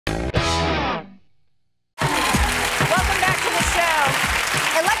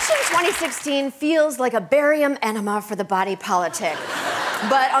2016 feels like a barium enema for the body politic.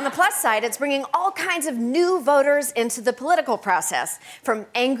 But on the plus side, it's bringing all kinds of new voters into the political process, from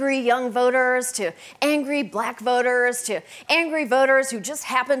angry young voters to angry black voters to angry voters who just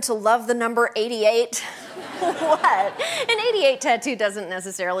happen to love the number 88. What? An 88 tattoo doesn't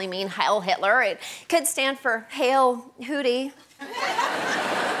necessarily mean Heil Hitler. It could stand for Hail Hootie.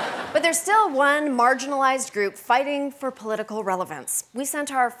 But there's still one marginalized group fighting for political relevance. We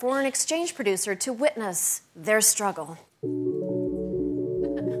sent our foreign exchange producer to witness their struggle.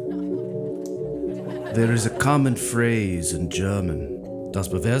 There is a common phrase in German. Das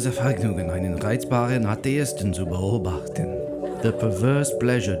perverse Vergnügen, einen reizbaren Atheisten zu beobachten. The perverse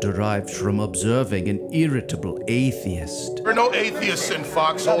pleasure derived from observing an irritable atheist. There are no atheists in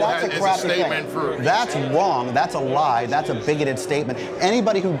Foxhole. That's a crappy statement. That's wrong. That's a lie. That's a bigoted statement.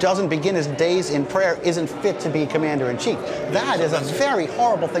 Anybody who doesn't begin his days in prayer isn't fit to be commander-in-chief. That is a very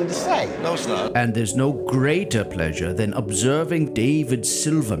horrible thing to say. No, it's not. And there's no greater pleasure than observing David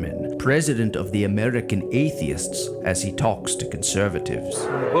Silverman, president of the American Atheists, as he talks to conservatives.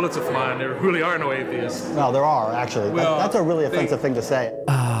 Bullets are flying. There really are no atheists. No, there are, actually. Well, that's a really offensive thing to say.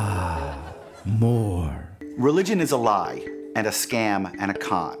 More. Religion is a lie, and a scam, and a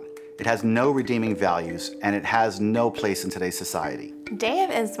con. It has no redeeming values, and it has no place in today's society.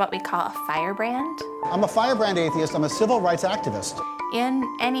 Dave is what we call a firebrand. I'm a firebrand atheist. I'm a civil rights activist. In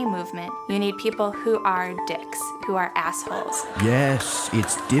any movement, you need people who are dicks, who are assholes. Yes,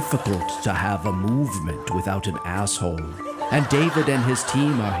 it's difficult to have a movement without an asshole. And David and his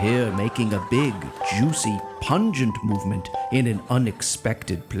team are here making a big, juicy, pungent movement in an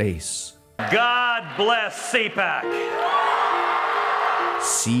unexpected place. God bless CPAC.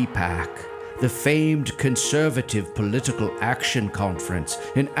 CPAC, the famed Conservative Political Action Conference,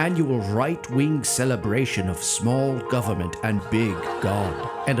 an annual right-wing celebration of small government and big God,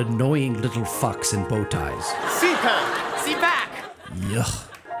 and annoying little fucks in bow ties. CPAC! CPAC! Yuck.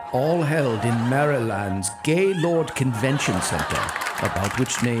 All held in Maryland's Gaylord Convention Center, about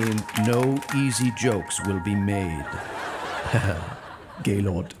which name no easy jokes will be made.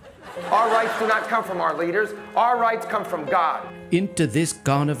 Gaylord. Our rights do not come from our leaders. Our rights come from God. Into this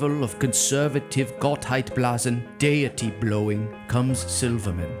carnival of conservative Gottheitblasen, deity-blowing, comes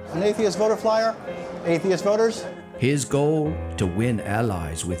Silverman. An atheist voter flyer? Atheist voters? His goal, to win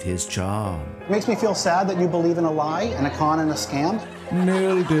allies with his charm. It makes me feel sad that you believe in a lie and a con and a scam.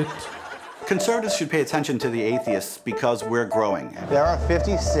 Nailed it. Conservatives should pay attention to the atheists because we're growing. There are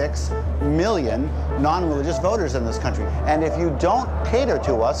 56 million non-religious voters in this country. And if you don't cater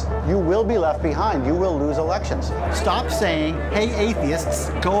to us, you will be left behind. You will lose elections. Stop saying, hey,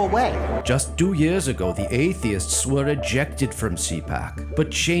 atheists, go away. Just 2 years ago, the atheists were ejected from CPAC.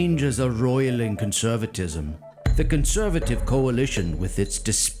 But changes are roiling conservatism. The Conservative Coalition, with its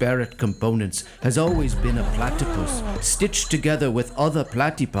disparate components, has always been a platypus, stitched together with other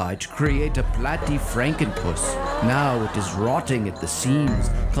platypi to create a platy-frankenpuss. Now it is rotting at the seams,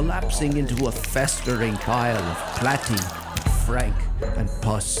 collapsing into a festering pile of platy, frank, and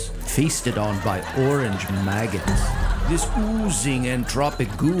pus, feasted on by orange maggots. This oozing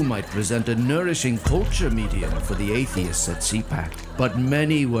entropic goo might present a nourishing culture medium for the atheists at CPAC, but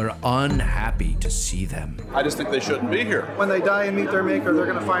many were unhappy to see them. I just think they shouldn't be here. When they die and meet their maker, they're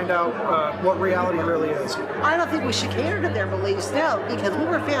going to find out what reality really is. I don't think we should cater to their beliefs, no, because we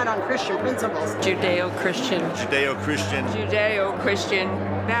were founded on Christian principles. Judeo-Christian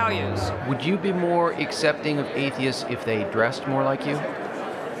values. Would you be more accepting of atheists if they dressed more like you?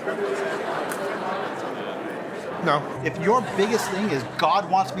 No. If your biggest thing is God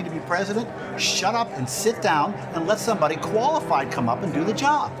wants me to be president, shut up and sit down and let somebody qualified come up and do the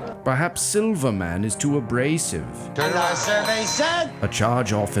job. Perhaps Silverman is too abrasive. Survey said. A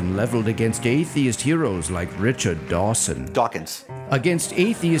charge often leveled against atheist heroes like Richard Dawkins. Against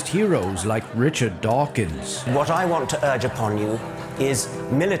atheist heroes like Richard Dawkins. What I want to urge upon you is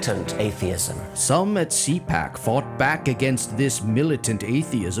militant atheism. Some at CPAC fought back against this militant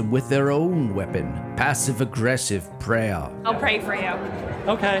atheism with their own weapon, passive-aggressive prayer. I'll pray for you.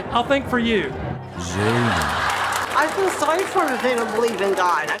 Okay, I'll think for you. I feel sorry for them if they don't believe in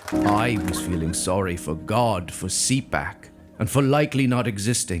God. I was feeling sorry for God, for CPAC, and for likely not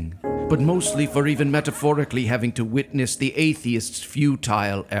existing, but mostly for even metaphorically having to witness the atheists'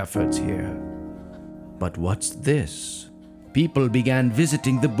 futile efforts here. But what's this? People began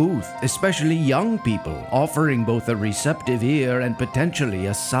visiting the booth, especially young people, offering both a receptive ear and potentially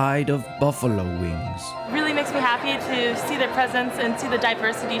a side of buffalo wings. Really makes me happy to see their presence and see the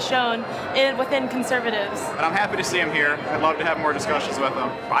diversity shown within conservatives. But I'm happy to see them here. I'd love to have more discussions with them.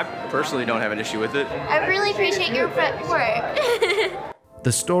 I personally don't have an issue with it. I really appreciate your work.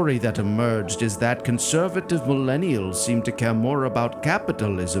 The story that emerged is that conservative millennials seem to care more about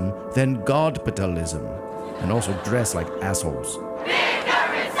capitalism than godpitalism, and also dress like assholes. Big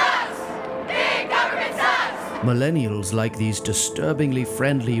government sucks! Big government sucks! Millennials like these disturbingly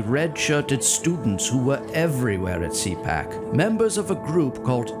friendly red-shirted students who were everywhere at CPAC, members of a group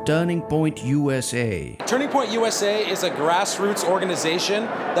called Turning Point USA. Turning Point USA is a grassroots organization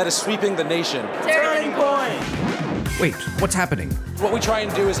that is sweeping the nation. Turning Point! Wait, what's happening? What we try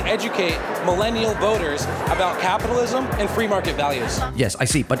and do is educate millennial voters about capitalism and free market values. Yes, I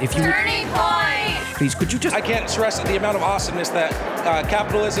see, but if you... Turning Point! Please, could you just... I can't stress the amount of awesomeness that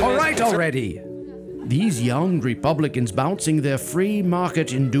capitalism is... All right, already! These young Republicans bouncing their free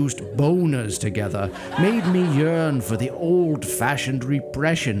market-induced boners together made me yearn for the old-fashioned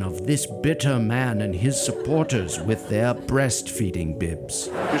repression of this bitter man and his supporters with their breastfeeding bibs.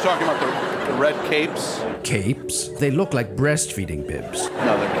 You're talking about the red capes? Capes? They look like breastfeeding bibs.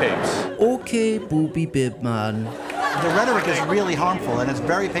 No, they're capes. Okay, booby bib man. The rhetoric is really harmful and it's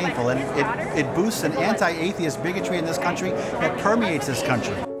very painful, and it boosts an anti-atheist bigotry in this country that permeates this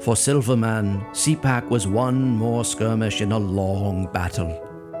country. For Silverman, CPAC was one more skirmish in a long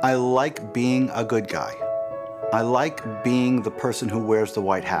battle. I like being a good guy. I like being the person who wears the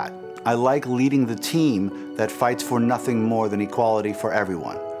white hat. I like leading the team that fights for nothing more than equality for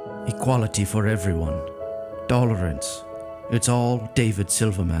everyone. Equality for everyone. Tolerance. It's all David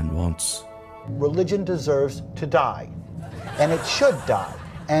Silverman wants. Religion deserves to die, and it should die.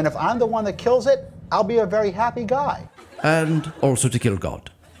 And if I'm the one that kills it, I'll be a very happy guy. And also to kill God.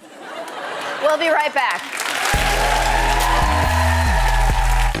 We'll be right back.